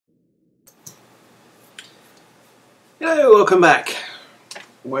Hello, welcome back.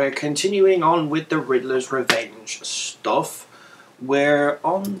 We're continuing on with the Riddler's Revenge stuff. We're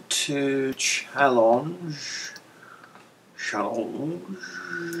on to challenge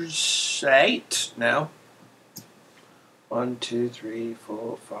 8 now. 1, 2, 3,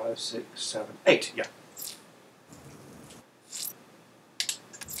 4, 5, 6, 7, 8. Yeah.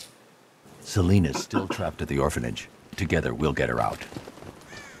 Selina's still trapped at the orphanage. Together, we'll get her out.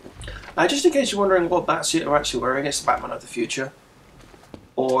 Just in case you're wondering what batsuit I'm actually wearing, it's the Batman of the future.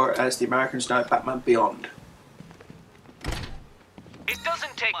 Or, as the Americans know, Batman Beyond. It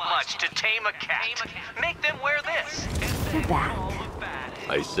doesn't take much to tame a cat. Make them wear this. You're back.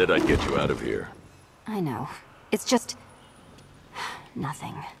 I said I'd get you out of here. I know. It's just...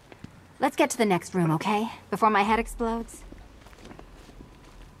 nothing. Let's get to the next room, okay? Before my head explodes.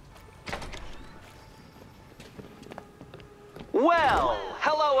 Well,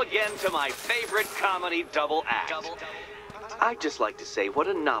 hello again to my favorite comedy double act. I'd just like to say what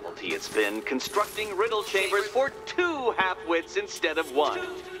a novelty it's been constructing riddle chambers for 2 half-wits instead of 1.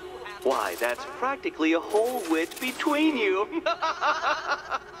 Why, that's practically a whole wit between you.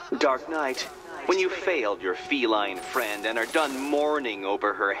 Dark Knight, when you failed your feline friend and are done mourning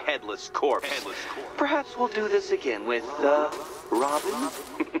over her headless corpse, perhaps we'll do this again with, Robin?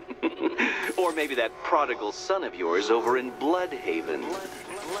 Or maybe that prodigal son of yours over in Bloodhaven.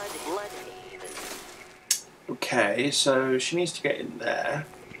 Okay, so she needs to get in there.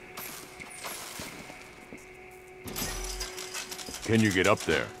 Can you get up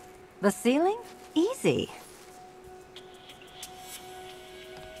there? The ceiling? Easy.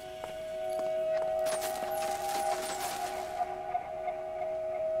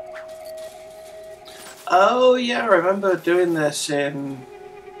 Oh yeah, I remember doing this in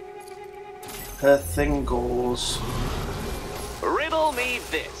her Thingles. Riddle me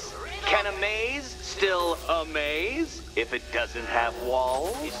this. Can a maze still amaze if it doesn't have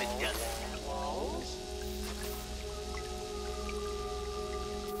walls?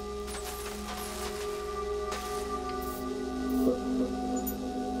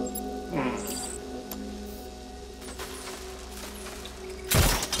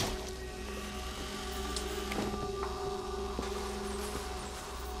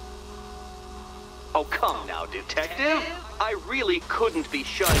 Oh, come now, detective. I really couldn't be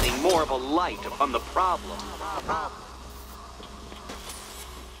shining more of a light upon the problem.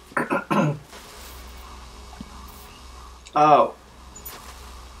 Oh.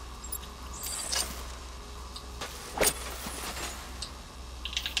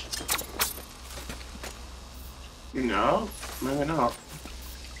 No, maybe not.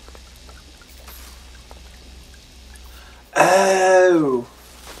 Oh.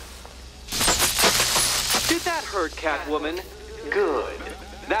 Did that hurt, Catwoman? Good.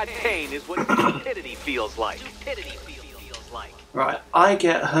 That pain is what stupidity feels like. Right, I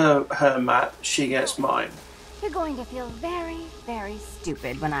get her map, she gets mine. You're going to feel very, very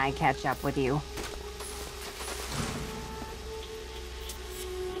stupid when I catch up with you.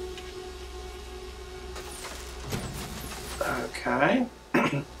 Okay.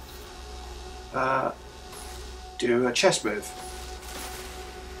 Do a chest move.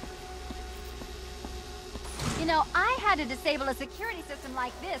 You know, I had to disable a security system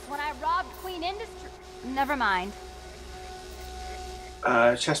like this when I robbed Queen Industry. Never mind.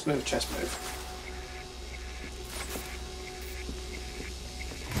 Chest move, chest move.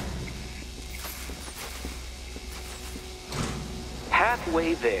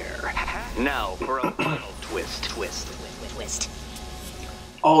 Halfway there. Now for a final twist. Twist.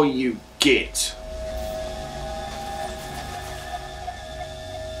 Oh, you git.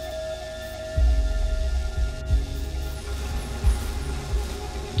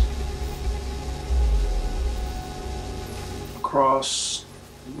 Across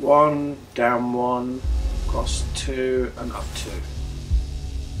 1, down 1, across 2, and up 2.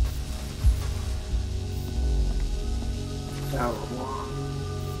 Down 1.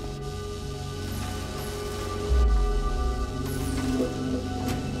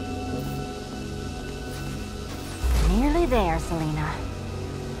 Nearly there, Selina.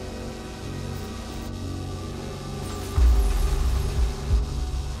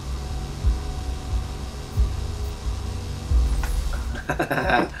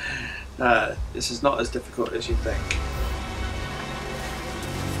 This is not as difficult as you think.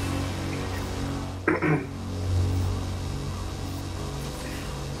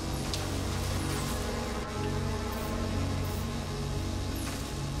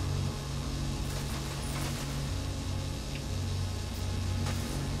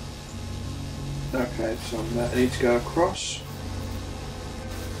 Okay, so I need to go across.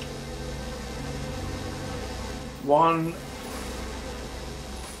 1,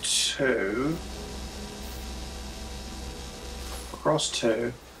 2, across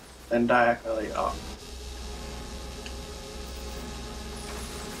 2, then diagonally up.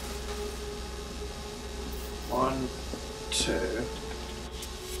 One, 2,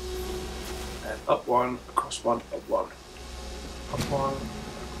 and up 1, across 1, up 1. Up 1,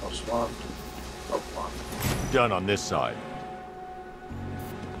 across 1, up 1. Done on this side.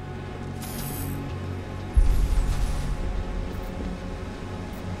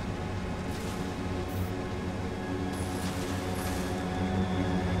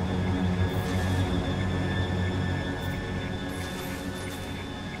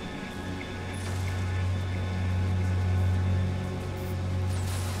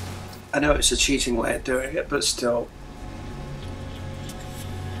 I know it's a cheating way of doing it, but still,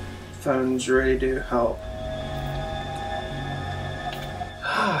 phones really do help.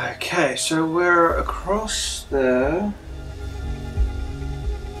 Okay, so we're across there.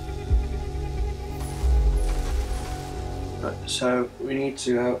 Right, so we need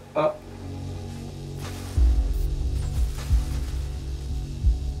to go up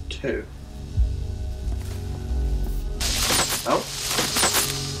 2. Oh.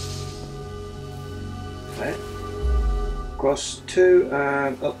 Okay. Across 2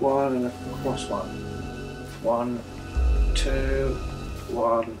 and up 1 and across 1. 1, 2,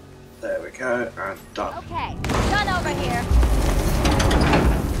 1. There we go, and done. Okay, done over here.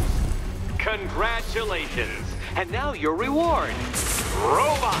 Congratulations! And now your reward.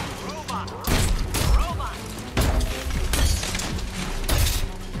 Robot!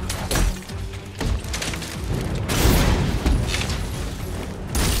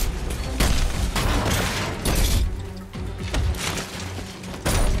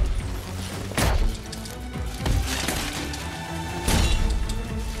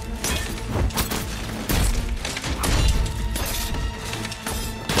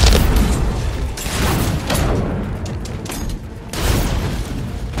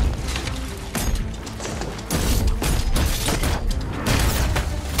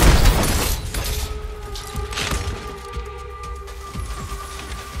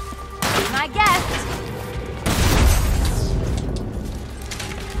 My guess.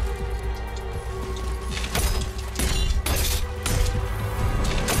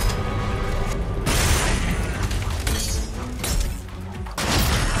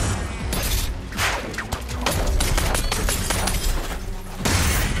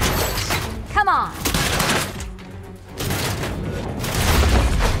 Come on.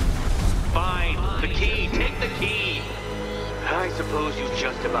 Fine. The key. Take the key. I suppose you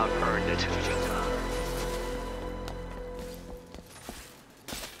just about earned it.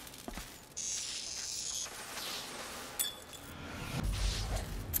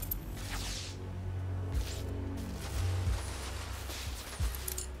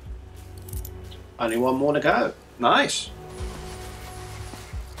 Only one more to go. Nice.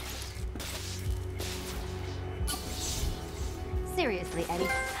 Seriously, Eddie,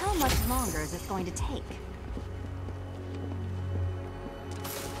 how much longer is this going to take?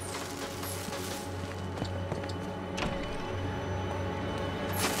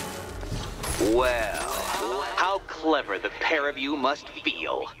 Well, how clever the pair of you must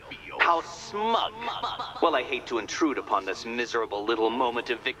feel. How smug. Well, I hate to intrude upon this miserable little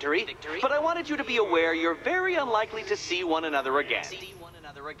moment of victory, but I wanted you to be aware you're very unlikely to see one another again.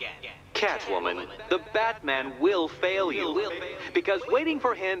 Catwoman, the Batman will fail you, because waiting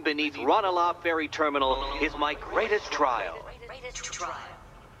for him beneath Ronalop Ferry Terminal is my greatest trial.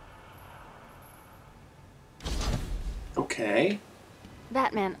 Okay.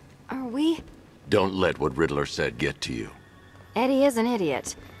 Batman, are we? Don't let what Riddler said get to you. Eddie is an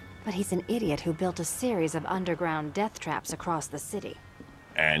idiot, but he's an idiot who built a series of underground death traps across the city.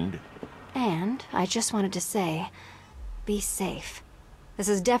 And? And I just wanted to say, be safe. This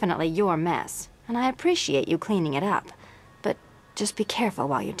is definitely your mess, and I appreciate you cleaning it up, but just be careful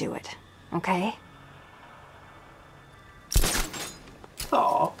while you do it, okay?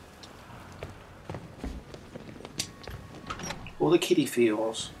 Aw. All the kitty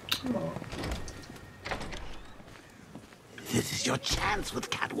feels. This is your chance with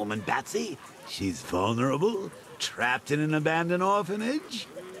Catwoman, Batsy. She's vulnerable, trapped in an abandoned orphanage.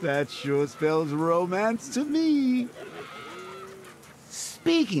 That sure spells romance to me.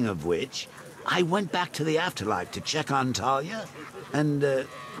 Speaking of which, I went back to the afterlife to check on Talia, and,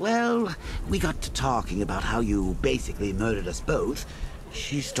 well, we got to talking about how you basically murdered us both.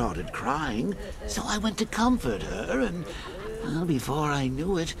 She started crying, so I went to comfort her, and, well, before I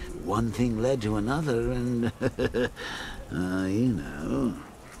knew it, one thing led to another, and, you know.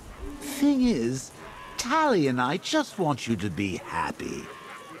 Thing is, Tally and I just want you to be happy.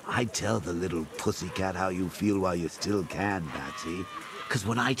 I'd tell the little pussycat how you feel while you still can, Patsy. 'Cause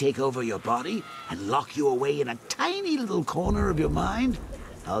when I take over your body and lock you away in a tiny little corner of your mind,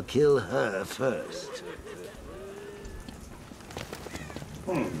 I'll kill her first.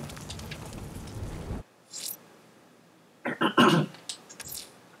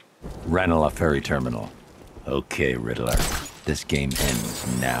 Ranelagh Ferry Terminal. Okay, Riddler. This game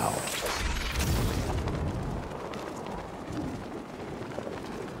ends now.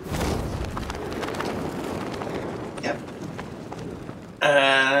 Yep.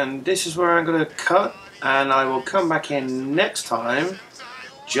 And this is where I'm going to cut, and I will come back in next time,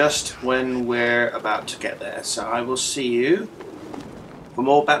 just when we're about to get there. So I will see you for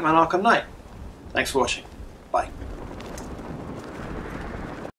more Batman Arkham Knight. Thanks for watching. Bye.